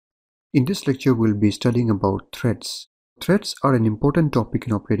In this lecture, we'll be studying about threads. Threads are an important topic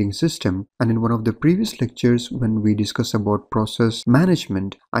in operating system, and in one of the previous lectures when we discussed about process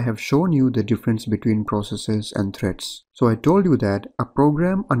management, I have shown you the difference between processes and threads. So I told you that a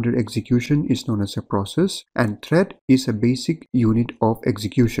program under execution is known as a process and thread is a basic unit of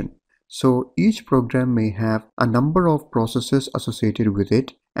execution. So each program may have a number of processes associated with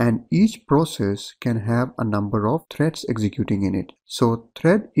it, and each process can have a number of threads executing in it. So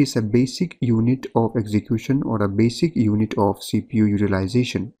thread is a basic unit of execution or a basic unit of CPU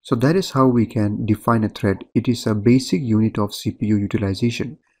utilization. So that is how we can define a thread. It is a basic unit of CPU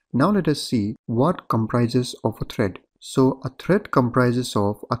utilization. Now let us see what comprises of a thread. So a thread comprises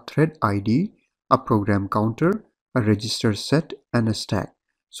of a thread ID, a program counter, a register set, and a stack.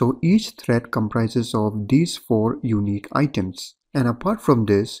 So each thread comprises of these four unique items. And apart from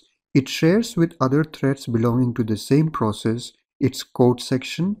this, it shares with other threads belonging to the same process its code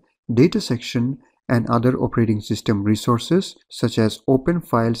section, data section, and other operating system resources such as open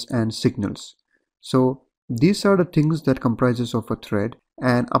files and signals. So these are the things that comprises of a thread,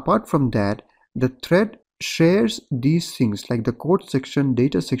 and apart from that, the thread shares these things like the code section,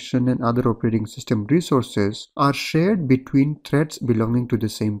 data section, and other operating system resources are shared between threads belonging to the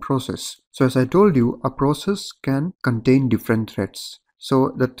same process. So as I told you, a process can contain different threads.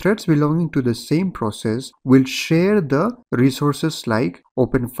 So the threads belonging to the same process will share the resources like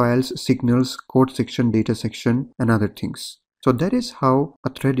open files, signals, code section, data section, and other things. So that is how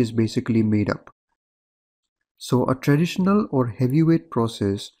a thread is basically made up. So a traditional or heavyweight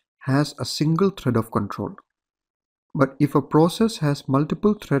process has a single thread of control. But if a process has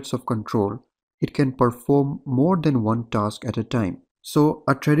multiple threads of control, it can perform more than one task at a time. So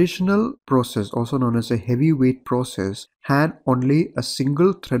a traditional process, also known as a heavyweight process, had only a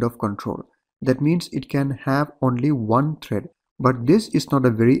single thread of control. That means it can have only one thread. But this is not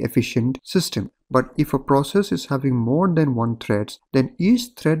a very efficient system. But if a process is having more than one thread, then each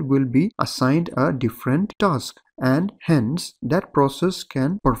thread will be assigned a different task. And hence that process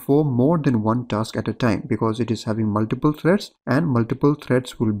can perform more than one task at a time because it is having multiple threads and multiple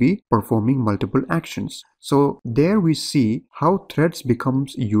threads will be performing multiple actions. So there we see how threads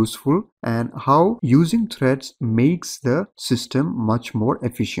becomes useful and how using threads makes the system much more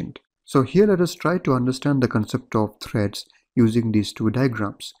efficient. So here let us try to understand the concept of threads using these two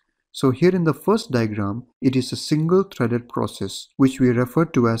diagrams. So here in the first diagram, it is a single threaded process which we refer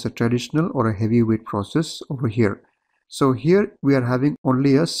to as a traditional or a heavyweight process over here. So here we are having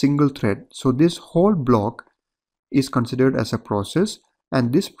only a single thread. So this whole block is considered as a process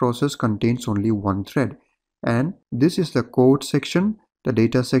and this process contains only one thread. And this is the code section, the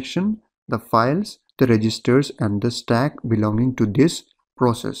data section, the files, the registers and the stack belonging to this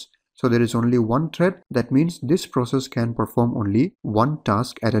process. So there is only one thread. That means this process can perform only one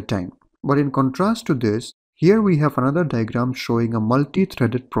task at a time. But in contrast to this, here we have another diagram showing a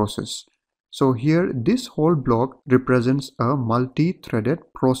multi-threaded process. So here this whole block represents a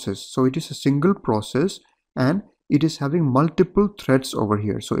multi-threaded process. So it is a single process and it is having multiple threads over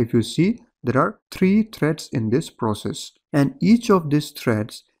here. So if you see, there are 3 threads in this process and each of these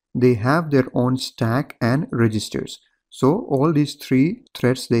threads, they have their own stack and registers. So all these 3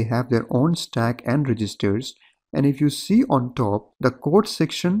 threads, they have their own stack and registers. And if you see on top, the code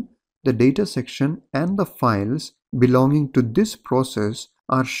section, the data section and the files belonging to this process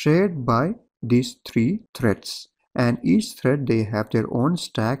are shared by these 3 threads. And each thread, they have their own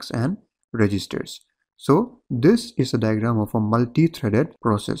stacks and registers. So this is a diagram of a multi-threaded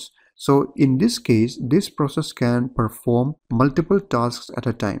process. So in this case, this process can perform multiple tasks at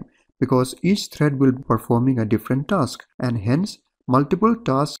a time, because each thread will be performing a different task and hence multiple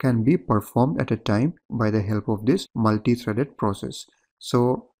tasks can be performed at a time by the help of this multi-threaded process.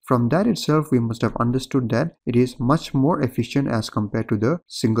 So from that itself, we must have understood that it is much more efficient as compared to the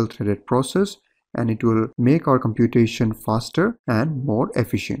single-threaded process and it will make our computation faster and more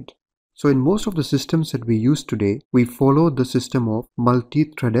efficient. So in most of the systems that we use today, we follow the system of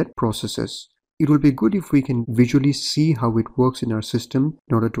multi-threaded processes. It will be good if we can visually see how it works in our system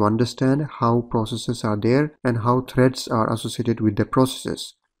in order to understand how processes are there and how threads are associated with the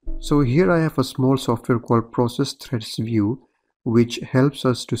processes. So here I have a small software called Process Threads View, which helps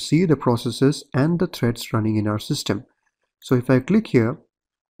us to see the processes and the threads running in our system. So if I click here,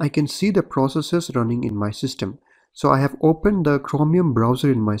 I can see the processes running in my system. So I have opened the Chromium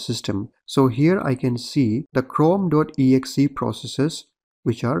browser in my system. So here I can see the chrome.exe processes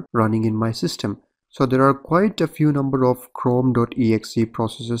which are running in my system. So there are quite a few number of chrome.exe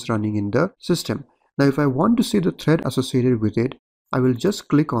processes running in the system. Now if I want to see the thread associated with it, I will just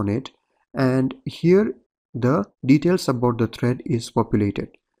click on it and here the details about the thread is populated.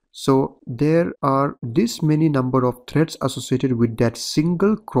 So there are this many number of threads associated with that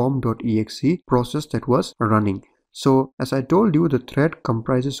single chrome.exe process that was running. So as I told you, the thread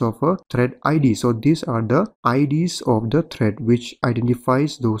comprises of a thread ID. So these are the IDs of the thread which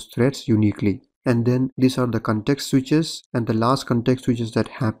identifies those threads uniquely. And then these are the context switches and the last context switches that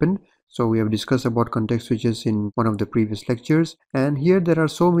happened. So we have discussed about context switches in one of the previous lectures, and here there are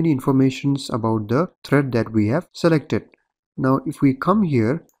so many informations about the thread that we have selected. Now if we come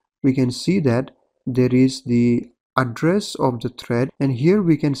here, we can see that there is the address of the thread, and here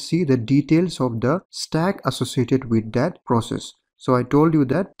we can see the details of the stack associated with that process. So I told you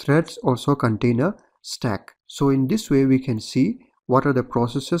that threads also contain a stack. So in this way we can see what are the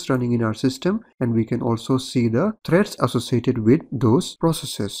processes running in our system, and we can also see the threads associated with those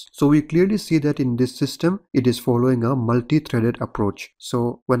processes. So we clearly see that in this system it is following a multi-threaded approach.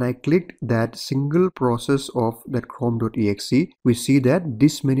 So when I clicked that single process of that chrome.exe, we see that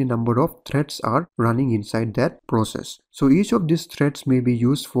this many number of threads are running inside that process. So each of these threads may be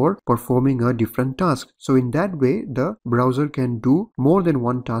used for performing a different task. So in that way the browser can do more than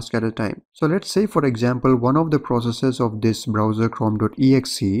one task at a time. So let's say, for example, one of the processes of this browser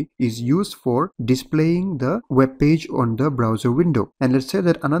chrome.exe is used for displaying the web page on the browser window, and let's say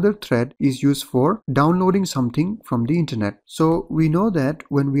that another thread is used for downloading something from the internet. So we know that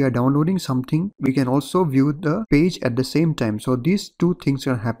when we are downloading something, we can also view the page at the same time. So these two things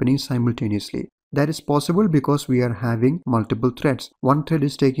are happening simultaneously. That is possible because we are having multiple threads. One thread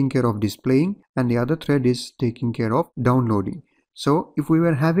is taking care of displaying and the other thread is taking care of downloading. So if we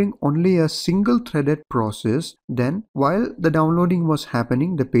were having only a single threaded process, then while the downloading was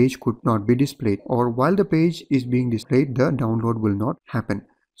happening, the page could not be displayed, or while the page is being displayed, the download will not happen.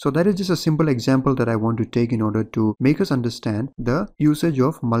 So that is just a simple example that I want to take in order to make us understand the usage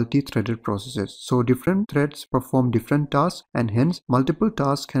of multi-threaded processes. So different threads perform different tasks, and hence multiple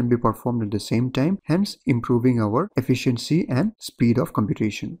tasks can be performed at the same time, hence improving our efficiency and speed of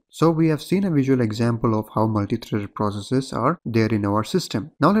computation. So we have seen a visual example of how multi-threaded processes are there in our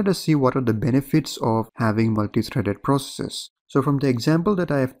system. Now let us see what are the benefits of having multi-threaded processes. So from the example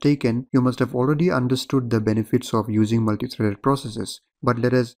that I have taken, you must have already understood the benefits of using multi-threaded processes. But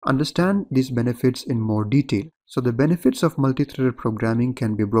let us understand these benefits in more detail. So the benefits of multi-threaded programming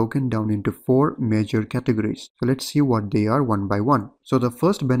can be broken down into four major categories. So let's see what they are one by one. So the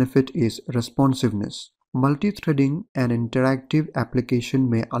first benefit is responsiveness. Multi-threading an interactive application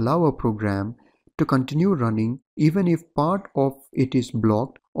may allow a program to continue running even if part of it is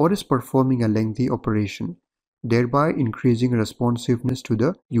blocked or is performing a lengthy operation, thereby increasing responsiveness to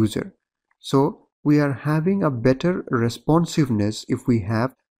the user. So we are having a better responsiveness if we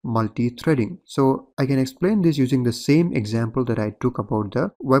have multi-threading. So I can explain this using the same example that I took about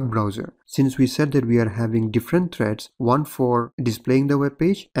the web browser. Since we said that we are having different threads, one for displaying the web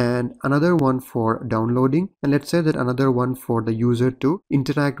page and another one for downloading, and let's say that another one for the user to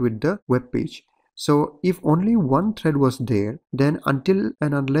interact with the web page. So if only one thread was there, then until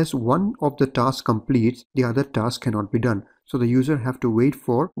and unless one of the tasks completes, the other task cannot be done. So the user have to wait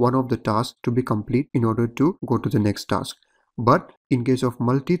for one of the tasks to be complete in order to go to the next task. But in case of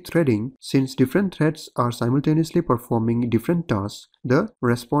multi-threading, since different threads are simultaneously performing different tasks, the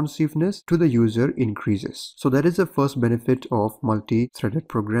responsiveness to the user increases. So that is the first benefit of multi-threaded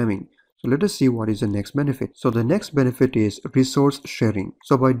programming. So let us see what is the next benefit. So the next benefit is resource sharing.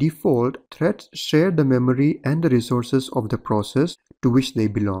 So by default, threads share the memory and the resources of the process to which they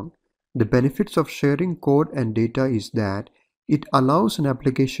belong. The benefits of sharing code and data is that it allows an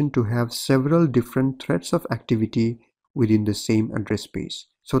application to have several different threads of activity within the same address space.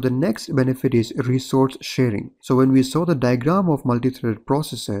 So the next benefit is resource sharing. So when we saw the diagram of multi-threaded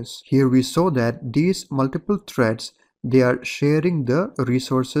processes, here we saw that these multiple threads, they are sharing the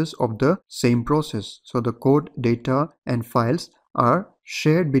resources of the same process. So the code, data, and files are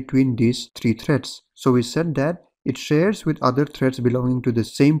shared between these three threads. So we said that it shares with other threads belonging to the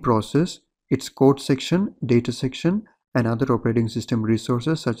same process its code section, data section, and other operating system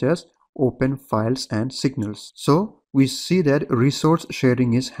resources such as open files and signals. So we see that resource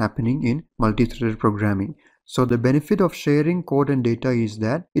sharing is happening in multi-threaded programming. So the benefit of sharing code and data is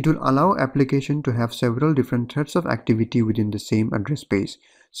that it will allow application to have several different threads of activity within the same address space.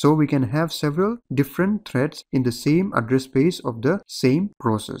 So we can have several different threads in the same address space of the same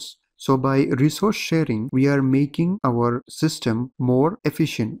process. So by resource sharing, we are making our system more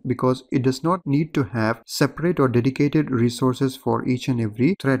efficient because it does not need to have separate or dedicated resources for each and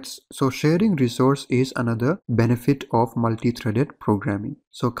every threads. So sharing resource is another benefit of multi-threaded programming.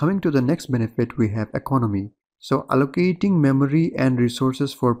 So coming to the next benefit, we have economy. So allocating memory and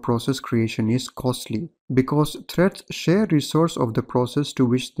resources for process creation is costly. Because threads share resource of the process to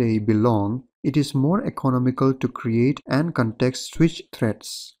which they belong, it is more economical to create and context switch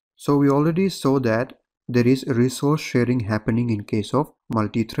threads. So we already saw that there is resource sharing happening in case of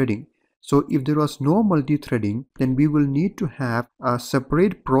multi-threading. So if there was no multi-threading, then we will need to have a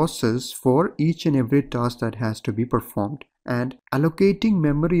separate process for each and every task that has to be performed. And allocating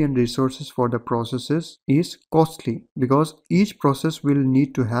memory and resources for the processes is costly because each process will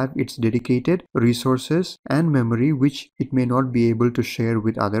need to have its dedicated resources and memory which it may not be able to share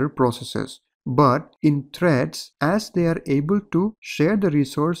with other processes. But in threads, as they are able to share the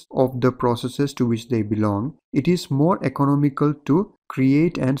resource of the processes to which they belong, it is more economical to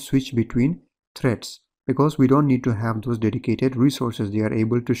create and switch between threads because we don't need to have those dedicated resources. They are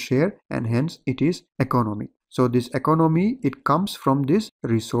able to share and hence it is economic. So this economy, it comes from this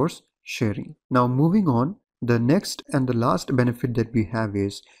resource sharing. Now moving on, the next and the last benefit that we have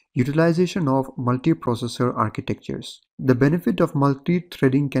is utilization of multiprocessor architectures. The benefit of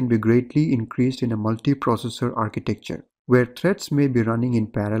multi-threading can be greatly increased in a multiprocessor architecture, where threads may be running in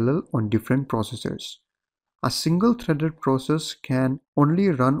parallel on different processors. A single threaded process can only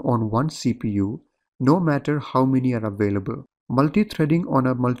run on one CPU, no matter how many are available. Multi-threading on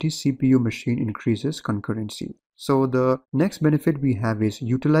a multi-CPU machine increases concurrency. So the next benefit we have is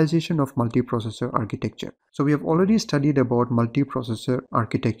utilization of multiprocessor architecture. So we have already studied about multiprocessor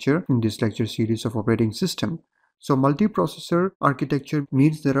architecture in this lecture series of operating system. So multiprocessor architecture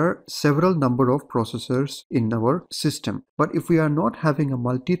means there are several number of processors in our system. But if we are not having a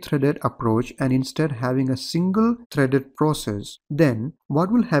multi-threaded approach and instead having a single threaded process, then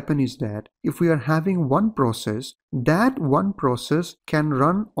what will happen is that if we are having one process, that one process can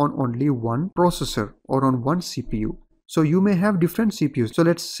run on only one processor or on one CPU. So you may have different CPUs. So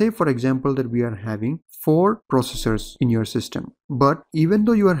let's say, for example, that we are having 4 processors in your system. But even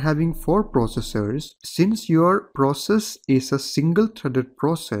though you are having 4 processors, since your process is a single threaded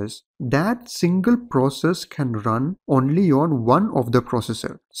process, that single process can run only on one of the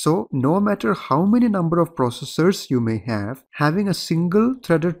processor. So no matter how many number of processors you may have, having a single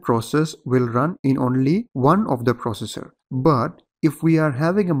threaded process will run in only one of the processor. But if we are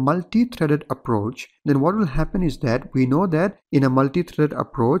having a multi-threaded approach, then what will happen is that we know that in a multi-threaded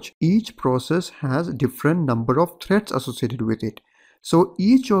approach, each process has different number of threads associated with it. So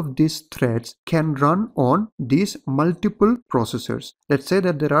each of these threads can run on these multiple processors. Let's say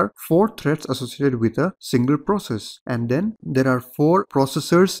that there are 4 threads associated with a single process, and then there are 4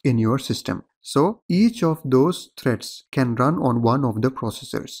 processors in your system. So each of those threads can run on one of the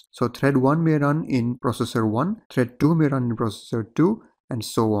processors. So thread 1 may run in processor 1, thread 2 may run in processor 2, and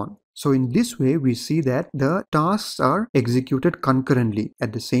so on. So in this way, we see that the tasks are executed concurrently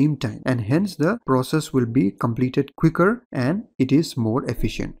at the same time, and hence the process will be completed quicker and it is more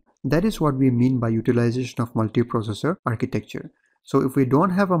efficient. That is what we mean by utilization of multiprocessor architecture. So if we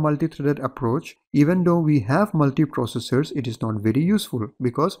don't have a multi-threaded approach, even though we have multiprocessors, it is not very useful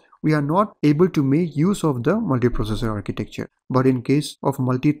because we are not able to make use of the multiprocessor architecture. But in case of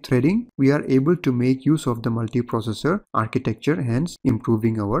multi-threading, we are able to make use of the multiprocessor architecture, hence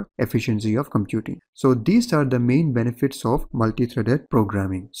improving our efficiency of computing. So these are the main benefits of multi-threaded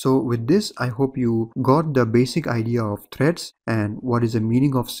programming. So with this, I hope you got the basic idea of threads and what is the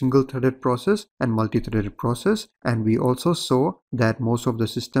meaning of single-threaded process and multi-threaded process. And we also saw that most of the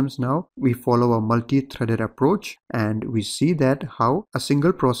systems now we follow a multi-threaded approach, and we see that how a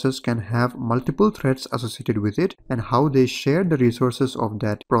single process can have multiple threads associated with it and how they share the resources of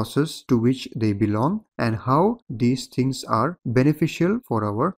that process to which they belong and how these things are beneficial for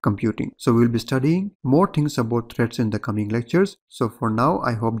our computing. So we'll be studying more things about threads in the coming lectures. So for now,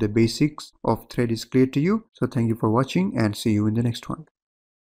 I hope the basics of thread is clear to you. So thank you for watching and see you in the next one.